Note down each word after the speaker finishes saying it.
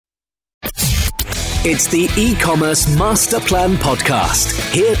It's the eCommerce Master Plan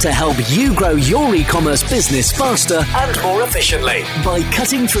Podcast, here to help you grow your e-commerce business faster and more efficiently by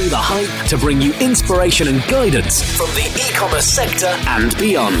cutting through the hype to bring you inspiration and guidance from the e-commerce sector and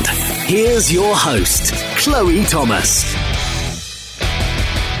beyond. Here's your host, Chloe Thomas.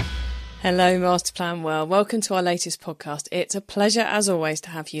 Hello, Master Plan World. Welcome to our latest podcast. It's a pleasure, as always,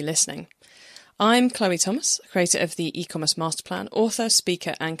 to have you listening. I'm Chloe Thomas, creator of the eCommerce Master Plan, author,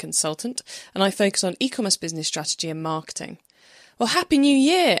 speaker and consultant, and I focus on e-commerce business strategy and marketing. Well, Happy New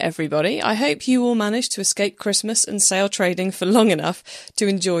Year, everybody. I hope you all managed to escape Christmas and sale trading for long enough to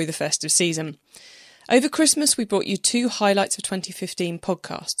enjoy the festive season. Over Christmas, we brought you 2 highlights of 2015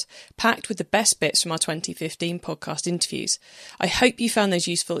 podcasts, packed with the best bits from our 2015 podcast interviews. I hope you found those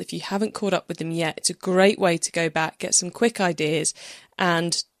useful. If you haven't caught up with them yet, it's a great way to go back, get some quick ideas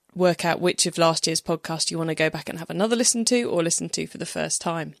and work out which of last year's podcast you want to go back and have another listen to or listen to for the first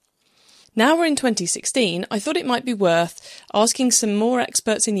time. Now we're in 2016, I thought it might be worth asking some more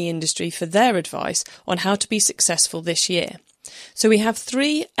experts in the industry for their advice on how to be successful this year. So we have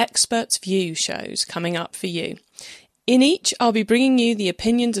 3 Experts View shows coming up for you. In each, I'll be bringing you the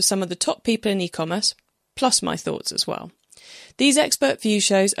opinions of some of the top people in e-commerce, plus my thoughts as well. These Expert View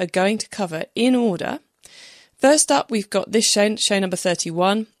shows are going to cover, in order, first up, we've got this show number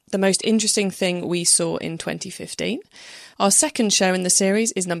 31, the most interesting thing we saw in 2015. Our second show in the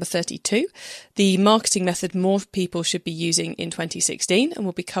series is number 32, the marketing method more people should be using in 2016, and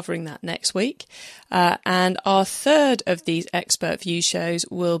we'll be covering that next week. And our third of these Expert View shows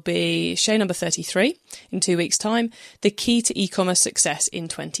will be show number 33 in 2 weeks' time, the key to e-commerce success in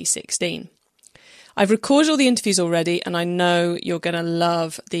 2016. I've recorded all the interviews already, and I know you're going to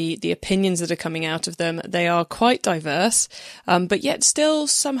love the opinions that are coming out of them. They are quite diverse, but yet still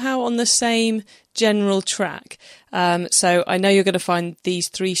somehow on the same general track. So I know you're going to find these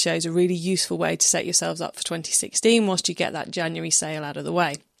 3 shows a really useful way to set yourselves up for 2016 whilst you get that January sale out of the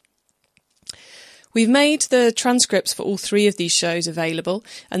way. We've made the transcripts for all 3 of these shows available,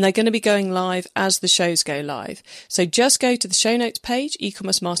 and they're going to be going live as the shows go live. So just go to the show notes page,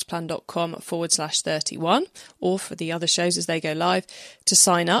 ecommercemasterplan.com/31, or for the other shows as they go live, to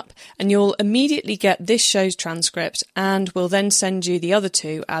sign up, and you'll immediately get this show's transcript, and we'll then send you the other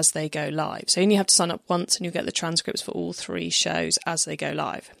 2 as they go live. So you only have to sign up once, and you'll get the transcripts for all 3 shows as they go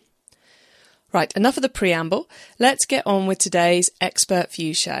live. Right, enough of the preamble. Let's get on with today's Expert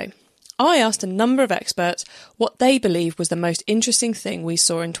View show. I asked a number of experts what they believe was the most interesting thing we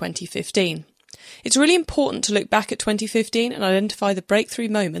saw in 2015. It's really important to look back at 2015 and identify the breakthrough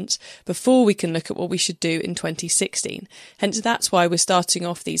moments before we can look at what we should do in 2016. Hence, that's why we're starting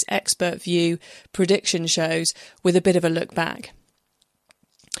off these Expert View prediction shows with a bit of a look back.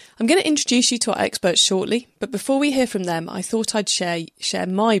 I'm going to introduce you to our experts shortly, but before we hear from them, I thought I'd share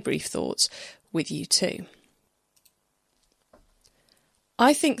my brief thoughts with you too.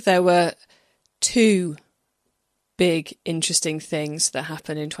 I think there were 2 big interesting things that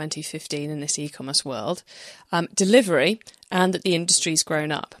happened in 2015 in this e-commerce world. Delivery, and that the industry's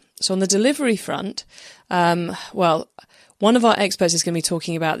grown up. So on the delivery front, one of our experts is going to be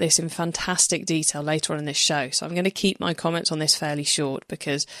talking about this in fantastic detail later on in this show. So I'm going to keep my comments on this fairly short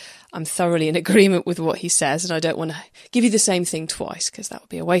because I'm thoroughly in agreement with what he says, and I don't want to give you the same thing twice because that would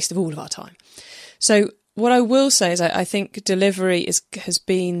be a waste of all of our time. So what I will say is I think delivery has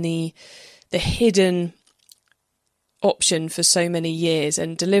been the hidden option for so many years,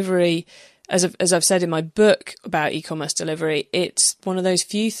 and delivery, as I've said in my book about e-commerce delivery, it's one of those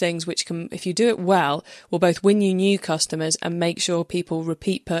few things which can, if you do it well, will both win you new customers and make sure people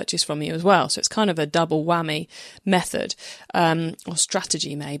repeat purchase from you as well. So it's kind of a double whammy method, or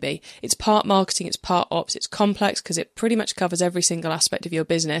strategy maybe. It's part marketing, it's part ops, it's complex because it pretty much covers every single aspect of your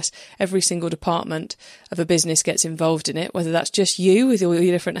business. Every single department of a business gets involved in it, whether that's just you with all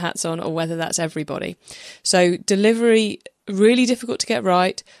your different hats on or whether that's everybody. So delivery, really difficult to get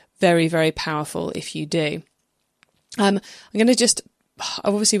right. Very, very powerful if you do. I'm going to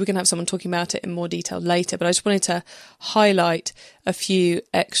obviously we're going to have someone talking about it in more detail later, but I just wanted to highlight a few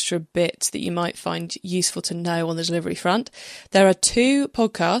extra bits that you might find useful to know on the delivery front. There are 2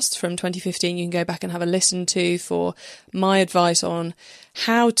 podcasts from 2015 you can go back and have a listen to for my advice on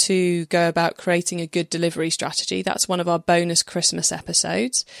how to go about creating a good delivery strategy. That's one of our bonus Christmas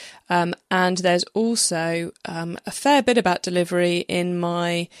episodes. And there's also a fair bit about delivery in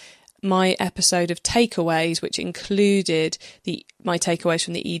my episode of takeaways, which included my takeaways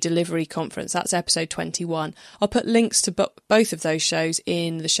from the e-delivery conference. That's episode 21. I'll put links to both of those shows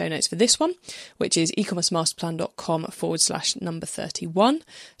in the show notes for this one, which is ecommercemasterplan.com/number 31.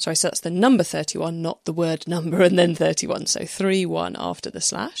 Sorry, so that's the number 31, not the word number and then 31. So 31 after the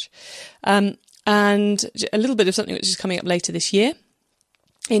slash. and a little bit of something which is coming up later this year.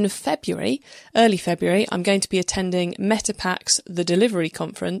 In February, early February, I'm going to be attending MetaPack's The Delivery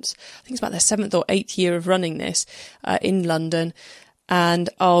Conference. I think it's about their 7th or 8th year of running this in London. And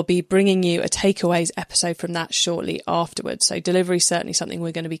I'll be bringing you a takeaways episode from that shortly afterwards. So delivery is certainly something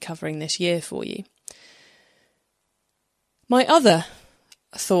we're going to be covering this year for you. My other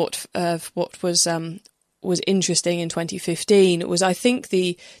thought of what was interesting in 2015 was, I think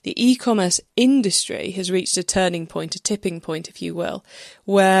the e-commerce industry has reached a turning point, a tipping point, if you will,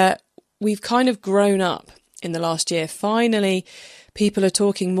 where we've kind of grown up in the last year. Finally, people are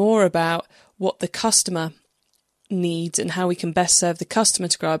talking more about what the customer needs and how we can best serve the customer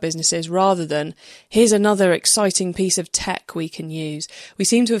to grow our businesses, rather than here's another exciting piece of tech we can use. We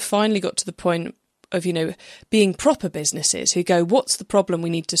seem to have finally got to the point of, being proper businesses who go, what's the problem we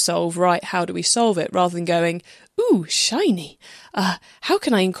need to solve? Right, how do we solve it? Rather than going, ooh, shiny. How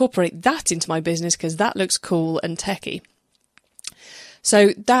can I incorporate that into my business because that looks cool and techy? So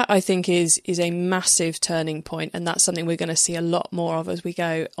that, I think, is a massive turning point, and that's something we're going to see a lot more of as we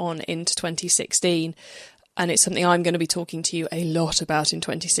go on into 2016. And it's something I'm going to be talking to you a lot about in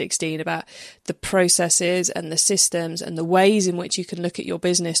 2016, about the processes and the systems and the ways in which you can look at your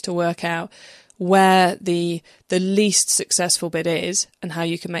business to work out where the least successful bit is and how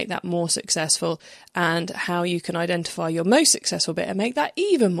you can make that more successful, and how you can identify your most successful bit and make that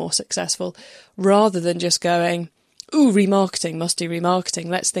even more successful, rather than just going, ooh, remarketing, must do remarketing.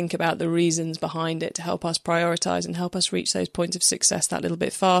 Let's think about the reasons behind it to help us prioritise and help us reach those points of success that little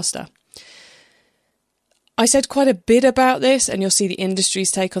bit faster. I said quite a bit about this, and you'll see the industry's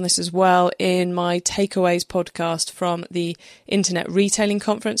take on this as well in my Takeaways podcast from the Internet Retailing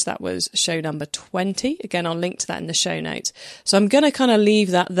Conference. That was show number 20. Again, I'll link to that in the show notes. So I'm going to kind of leave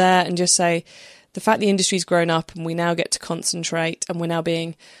that there and just say the fact the industry's grown up and we now get to concentrate, and we're now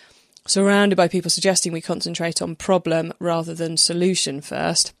being surrounded by people suggesting we concentrate on problem rather than solution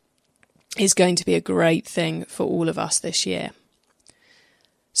first, is going to be a great thing for all of us this year.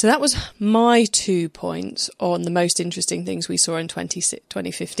 So that was my 2 points on the most interesting things we saw in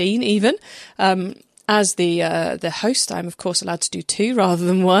 2015 even. As the host, I'm of course allowed to do 2 rather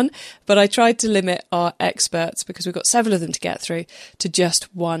than 1, but I tried to limit our experts, because we've got several of them to get through, to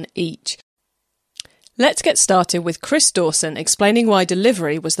just 1 each. Let's get started with Chris Dawson explaining why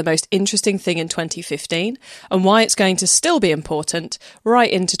delivery was the most interesting thing in 2015 and why it's going to still be important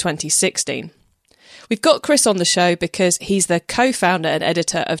right into 2016. We've got Chris on the show because he's the co-founder and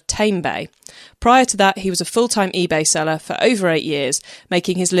editor of TameBay. Prior to that, he was a full-time eBay seller for over 8 years,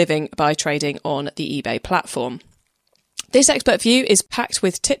 making his living by trading on the eBay platform. This expert view is packed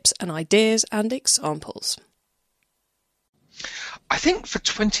with tips and ideas and examples. I think for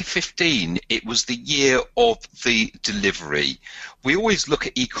 2015, it was the year of the delivery. We always look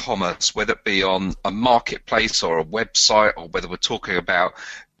at e-commerce, whether it be on a marketplace or a website, or whether we're talking about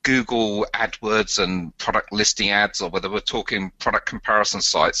Google AdWords and product listing ads, or whether we're talking product comparison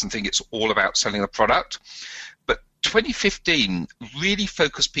sites, and think it's all about selling a product. But 2015 really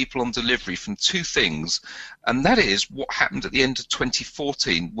focused people on delivery from 2 things, and that is what happened at the end of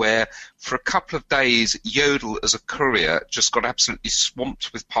 2014, where for a couple of days Yodel as a courier just got absolutely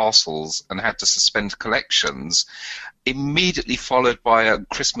swamped with parcels and had to suspend collections, immediately followed by a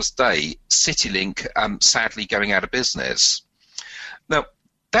Christmas Day, CityLink sadly going out of business. Now,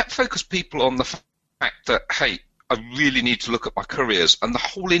 that focused people on the fact that, hey, I really need to look at my couriers, and the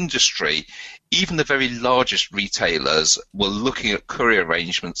whole industry, even the very largest retailers, were looking at courier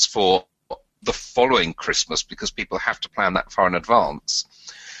arrangements for the following Christmas, because people have to plan that far in advance.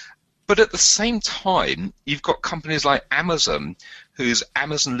 But at the same time, you've got companies like Amazon, whose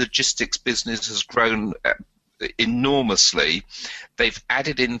Amazon logistics business has grown enormously. They've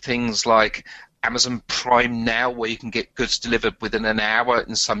added in things like Amazon Prime Now, where you can get goods delivered within an hour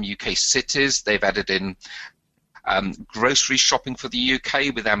in some UK cities. They've added in grocery shopping for the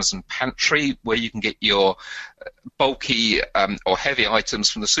UK with Amazon Pantry, where you can get your bulky or heavy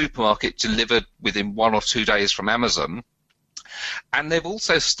items from the supermarket delivered within 1 or 2 days from Amazon. And they've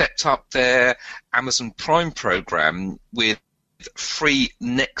also stepped up their Amazon Prime program with free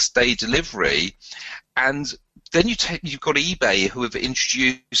next day delivery. And then you've got eBay, who have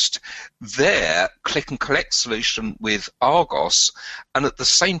introduced their click and collect solution with Argos, and at the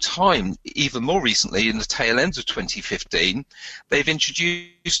same time, even more recently, in the tail end of 2015, they've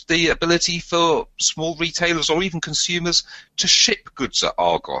introduced the ability for small retailers or even consumers to ship goods at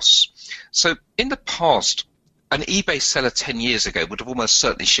Argos. So in the past, an eBay seller 10 years ago would have almost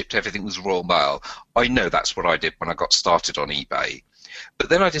certainly shipped everything with Royal Mail. I know that's what I did when I got started on eBay. But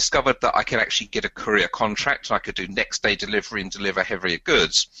then I discovered that I could actually get a courier contract, and I could do next day delivery and deliver heavier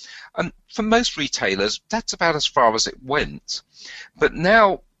goods. And for most retailers, that's about as far as it went. But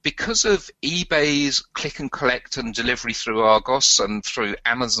now, because of eBay's click and collect and delivery through Argos and through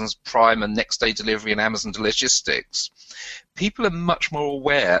Amazon's Prime and next day delivery and Amazon Logistics, people are much more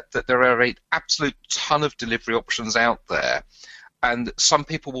aware that there are an absolute ton of delivery options out there. And some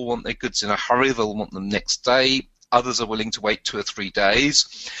people will want their goods in a hurry, they'll want them next day. Others are willing to wait 2 or 3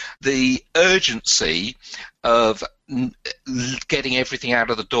 days. The urgency of getting everything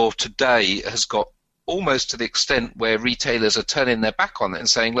out of the door today has got almost to the extent where retailers are turning their back on it and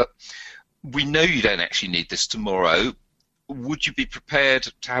saying, look, we know you don't actually need this tomorrow. Would you be prepared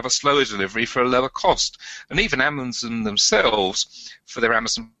to have a slower delivery for a lower cost? And even Amazon themselves, for their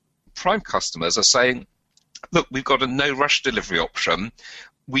Amazon Prime customers, are saying, look, we've got a no-rush delivery option.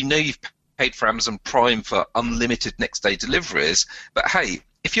 We know you've paid for Amazon Prime for unlimited next-day deliveries, but hey,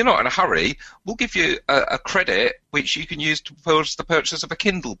 if you're not in a hurry, we'll give you a credit which you can use towards the purchase of a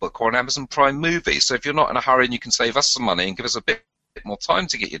Kindle book or an Amazon Prime movie. So if you're not in a hurry and you can save us some money and give us a bit more time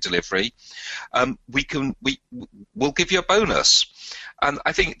to get your delivery, we'll give you a bonus. And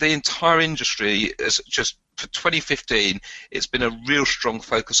I think the entire industry is just, for 2015, it's been a real strong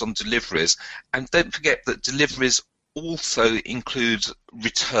focus on deliveries. And don't forget that deliveries also includes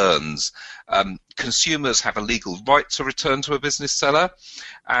returns. Consumers have a legal right to return to a business seller,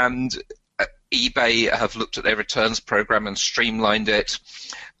 and eBay have looked at their returns program and streamlined it.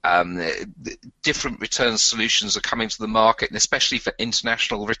 Different return solutions are coming to the market, and especially for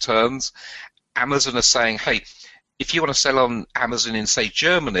international returns. Amazon are saying, hey, if you want to sell on Amazon in, say,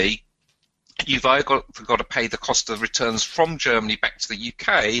 Germany, you've either got to pay the cost of returns from Germany back to the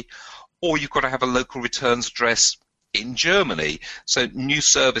UK, or you've got to have a local returns address in Germany. So new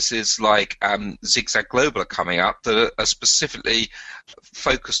services like Zigzag Global are coming up that are specifically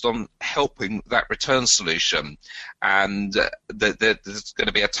focused on helping that return solution. And there's going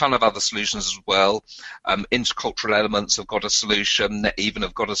to be a ton of other solutions as well. Intercultural Elements have got a solution, NetEven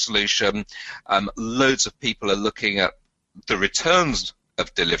have got a solution. Loads of people are looking at the returns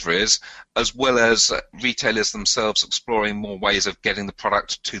of deliveries, as well as retailers themselves exploring more ways of getting the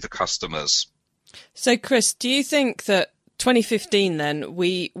product to the customers. So, Chris, do you think that 2015 then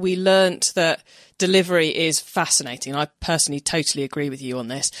we learnt that delivery is fascinating? I personally totally agree with you on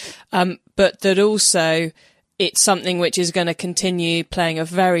this, but that also it's something which is going to continue playing a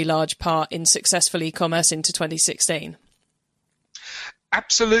very large part in successful e-commerce into 2016?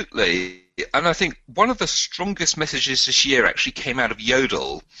 Absolutely. And I think one of the strongest messages this year actually came out of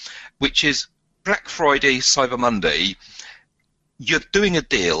Yodel, which is Black Friday, Cyber Monday. You're doing a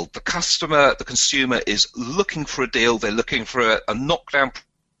deal. The customer, the consumer is looking for a deal. They're looking for a knockdown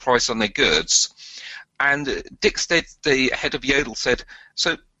price on their goods. And Dick Stead, the head of Yodel, said,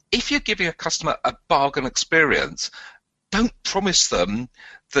 so if you're giving a customer a bargain experience, don't promise them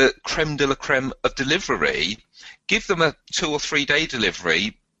the creme de la creme of delivery. Give them a 2 or 3 day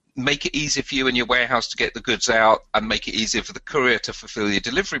delivery. Make it easier for you in your warehouse to get the goods out, and make it easier for the courier to fulfill your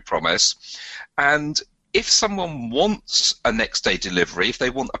delivery promise. And if someone wants a next day delivery, if they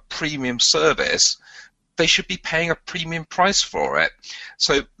want a premium service, they should be paying a premium price for it.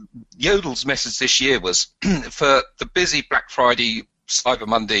 So Yodel's message this year was for the busy Black Friday, Cyber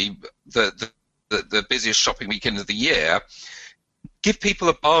Monday, the busiest shopping weekend of the year, give people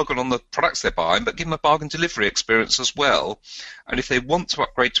a bargain on the products they're buying, but give them a bargain delivery experience as well. And if they want to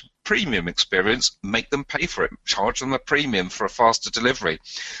upgrade to premium experience, make them pay for it. Charge them a premium for a faster delivery.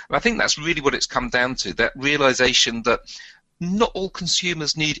 And I think that's really what it's come down to, that realization that not all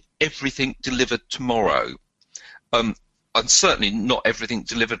consumers need everything delivered tomorrow, and certainly not everything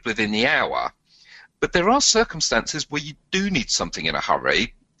delivered within the hour. But there are circumstances where you do need something in a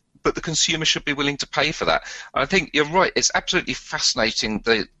hurry, but the consumer should be willing to pay for that. And I think you're right. It's absolutely fascinating,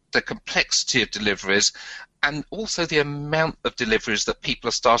 the complexity of deliveries, and also the amount of deliveries that people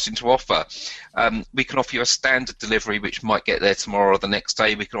are starting to offer. We can offer you a standard delivery which might get there tomorrow or the next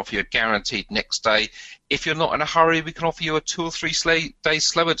day. We can offer you a guaranteed next day. If you're not in a hurry, we can offer you a 2 or 3 days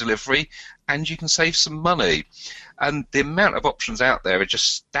slower delivery, and you can save some money. And the amount of options out there are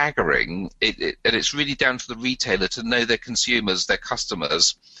just staggering. And it's really down to the retailer to know their consumers, their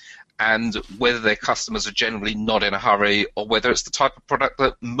customers, and whether their customers are generally not in a hurry, or whether it's the type of product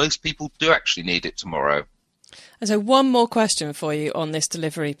that most people do actually need it tomorrow. And so one more question for you on this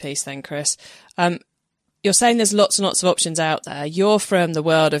delivery piece then, Chris. You're saying there's lots and lots of options out there. You're from the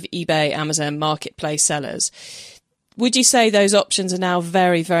world of eBay, Amazon, marketplace sellers. Would you say those options are now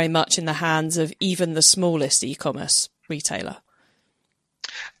very, very much in the hands of even the smallest e-commerce retailer?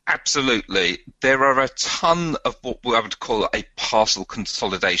 Absolutely. There are a ton of what I would call a parcel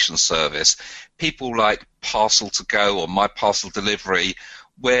consolidation service. People like Parcel to Go or My Parcel Delivery,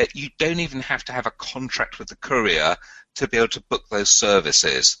 where you don't even have to have a contract with the courier to be able to book those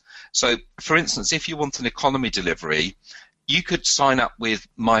services. So, for instance, if you want an economy delivery, you could sign up with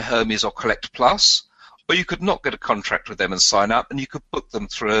My Hermes or Collect Plus, or you could not get a contract with them and sign up, and you could book them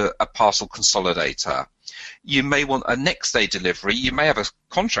through a parcel consolidator. You may want a next day delivery. You may have a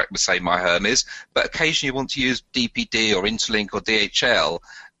contract with, say, My Hermes, but occasionally you want to use DPD or Interlink or DHL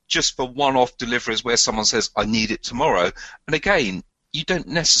just for one-off deliveries where someone says, I need it tomorrow. And again, you don't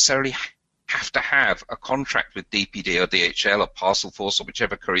necessarily have to have a contract with DPD or DHL or Parcel Force or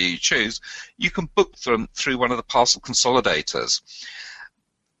whichever courier you choose. You can book them through one of the parcel consolidators.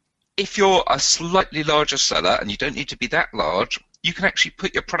 If you're a slightly larger seller, and you don't need to be that large, you can actually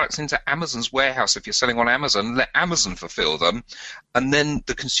put your products into Amazon's warehouse if you're selling on Amazon, let Amazon fulfill them, and then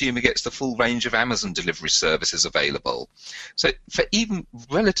the consumer gets the full range of Amazon delivery services available. So for even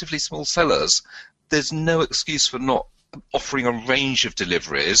relatively small sellers, there's no excuse for not offering a range of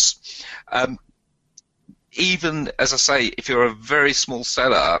deliveries. Even, as I say, if you're a very small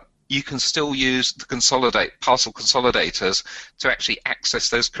seller, you can still use the parcel consolidators to actually access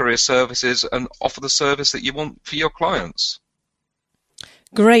those courier services and offer the service that you want for your clients.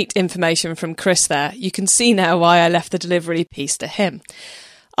 Great information from Chris there. You can see now why I left the delivery piece to him.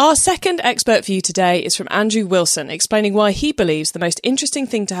 Our second expert view today is from Andrew Wilson, explaining why he believes the most interesting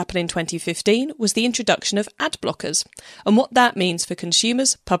thing to happen in 2015 was the introduction of ad blockers, and what that means for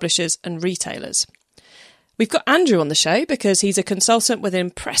consumers, publishers and retailers. We've got Andrew on the show because he's a consultant with an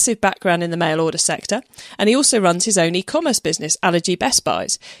impressive background in the mail order sector, and he also runs his own e-commerce business, Allergy Best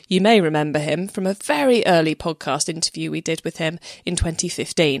Buys. You may remember him from a very early podcast interview we did with him in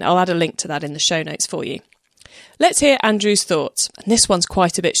 2015. I'll add a link to that in the show notes for you. Let's hear Andrew's thoughts, and this one's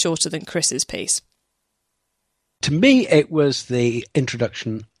quite a bit shorter than Chris's piece. To me, it was the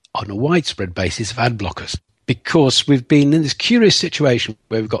introduction on a widespread basis of ad blockers, because we've been in this curious situation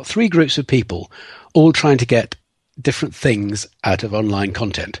where we've got three groups of people all trying to get different things out of online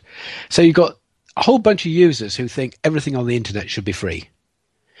content. So you've got a whole bunch of users who think everything on the internet should be free.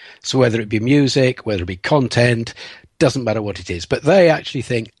 So whether it be music, whether it be content, doesn't matter what it is, but they actually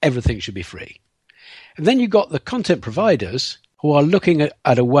think everything should be free. And then you've got the content providers who are looking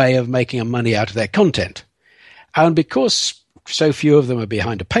at a way of making money out of their content. And because so few of them are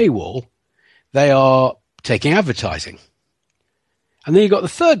behind a paywall, they are taking advertising. And then you've got the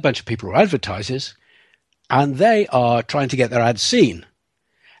third bunch of people who are advertisers, and they are trying to get their ads seen.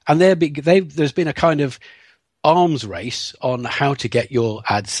 And there's been a kind of arms race on how to get your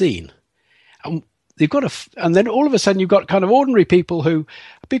ad seen. And and then all of a sudden you've got kind of ordinary people who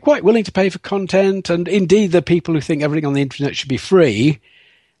be quite willing to pay for content, and indeed the people who think everything on the internet should be free,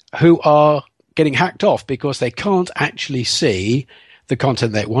 who are getting hacked off because they can't actually see the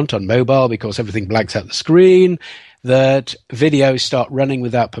content they want on mobile because everything blanks out the screen, that videos start running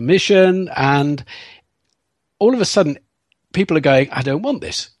without permission, and all of a sudden people are going, I don't want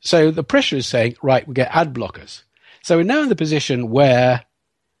this. So the pressure is saying, right, we get ad blockers. So we're now in the position where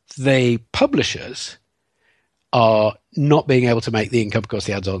the publishers are not being able to make the income because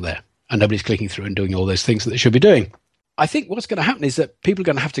the ads aren't there and nobody's clicking through and doing all those things that they should be doing. I think what's going to happen is that people are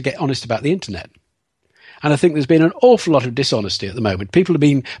going to have to get honest about the internet. And I think there's been an awful lot of dishonesty at the moment. People have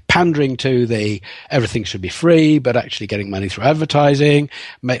been pandering to the everything should be free, but actually getting money through advertising,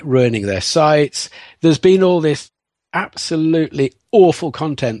 ruining their sites. There's been all this absolutely awful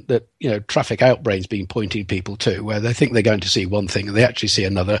content that, Traffic Outbrain's been pointing people to, where they think they're going to see one thing and they actually see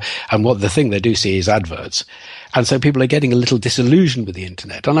another. And what the thing they do see is adverts. And so people are getting a little disillusioned with the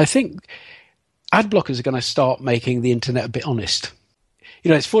internet. And I think ad blockers are going to start making the internet a bit honest.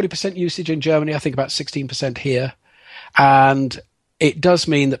 It's 40% usage in Germany, I think about 16% here. And it does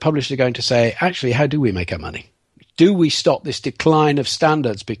mean that publishers are going to say, actually, how do we make our money? Do we stop this decline of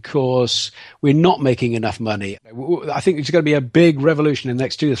standards because we're not making enough money? I think there's going to be a big revolution in the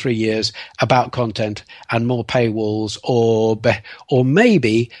next 2 to 3 years about content and more paywalls, or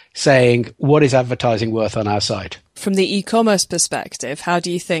maybe saying, what is advertising worth on our site? From the e-commerce perspective, how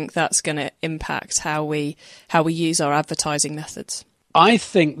do you think that's going to impact how we use our advertising methods? I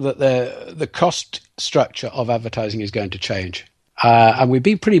think that the cost structure of advertising is going to change. And we've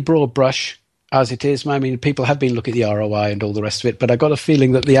been pretty broad brush as it is. I mean, people have been looking at the ROI and all the rest of it, but I got a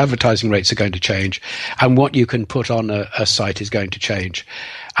feeling that the advertising rates are going to change and what you can put on a site is going to change.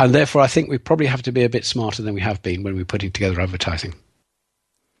 And therefore, I think we probably have to be a bit smarter than we have been when we're putting together advertising.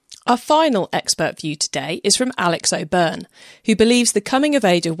 Our final expert view today is from Alex O'Byrne, who believes the coming of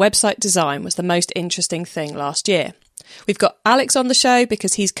age of website design was the most interesting thing last year. We've got Alex on the show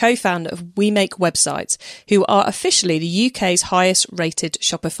because he's co-founder of We Make Websites, who are officially the UK's highest rated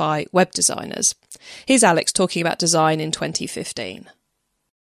Shopify web designers. Here's Alex talking about design in 2015.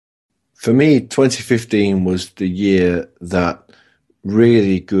 For me, 2015 was the year that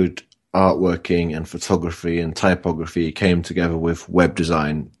really good artworking and photography and typography came together with web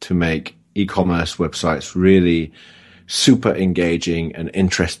design to make e-commerce websites really super engaging and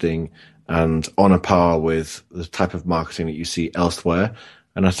interesting and on a par with the type of marketing that you see elsewhere.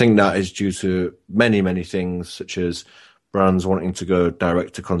 And I think that is due to many, many things, such as brands wanting to go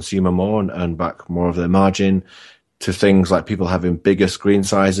direct to consumer more and earn back more of their margin, to things like people having bigger screen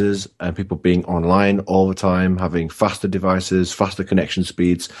sizes and people being online all the time, having faster devices, faster connection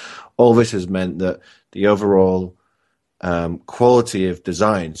speeds. All this has meant that the overall quality of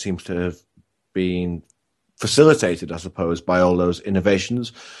design seems to have been facilitated, I suppose, by all those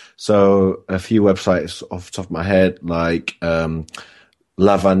innovations. So a few websites off the top of my head, like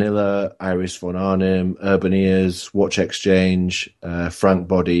La Vanilla, Iris von Arnhem, Urban Ears, Watch Exchange, Frank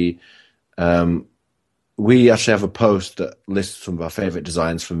Body. We actually have a post that lists some of our favorite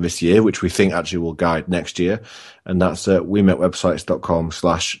designs from this year, which we think actually will guide next year. And that's at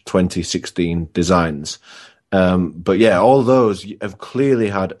wemakewebsites.com/2016 designs. But yeah, all those have clearly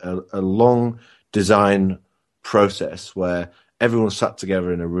had a long design process where everyone sat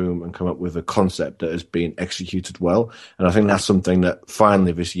together in a room and come up with a concept that has been executed well. And I think that's something that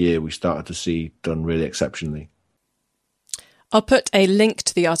finally this year we started to see done really exceptionally. I'll put a link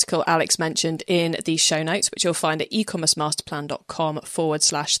to the article Alex mentioned in the show notes, which you'll find at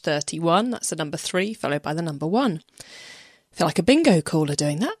ecommercemasterplan.com/31. That's the number 3, followed by the number 1. I feel like a bingo caller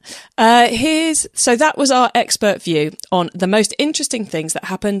doing that. So that was our expert view on the most interesting things that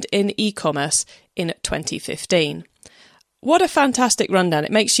happened in e-commerce in 2015. What a fantastic rundown.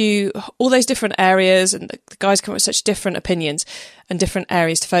 It makes you all those different areas, and the guys come up with such different opinions and different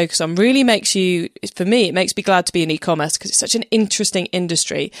areas to focus on. Really makes you, for me, it makes me glad to be in e-commerce because it's such an interesting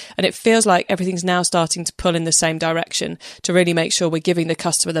industry, and it feels like everything's now starting to pull in the same direction to really make sure we're giving the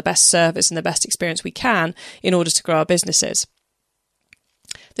customer the best service and the best experience we can in order to grow our businesses.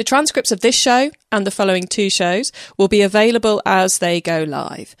 The transcripts of this show and the following 2 shows will be available as they go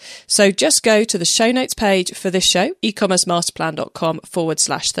live. So just go to the show notes page for this show,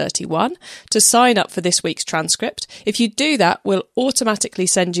 ecommercemasterplan.com/31, to sign up for this week's transcript. If you do that, we'll automatically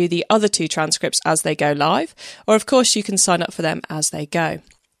send you the other 2 transcripts as they go live, or of course you can sign up for them as they go.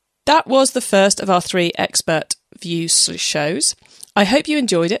 That was the first of our 3 expert views shows. I hope you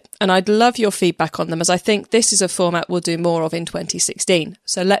enjoyed it, and I'd love your feedback on them, as I think this is a format we'll do more of in 2016.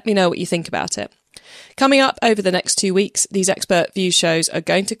 So let me know what you think about it. Coming up over the next 2 weeks, these expert view shows are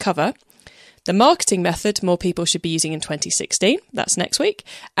going to cover the marketing method more people should be using in 2016. That's next week.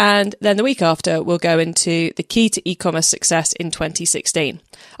 And then the week after, we'll go into the key to e-commerce success in 2016.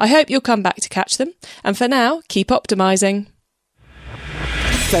 I hope you'll come back to catch them. And for now, keep optimizing.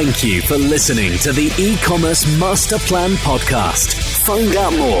 Thank you for listening to the eCommerce Master Plan podcast. Find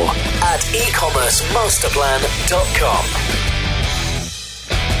out more at ecommercemasterplan.com.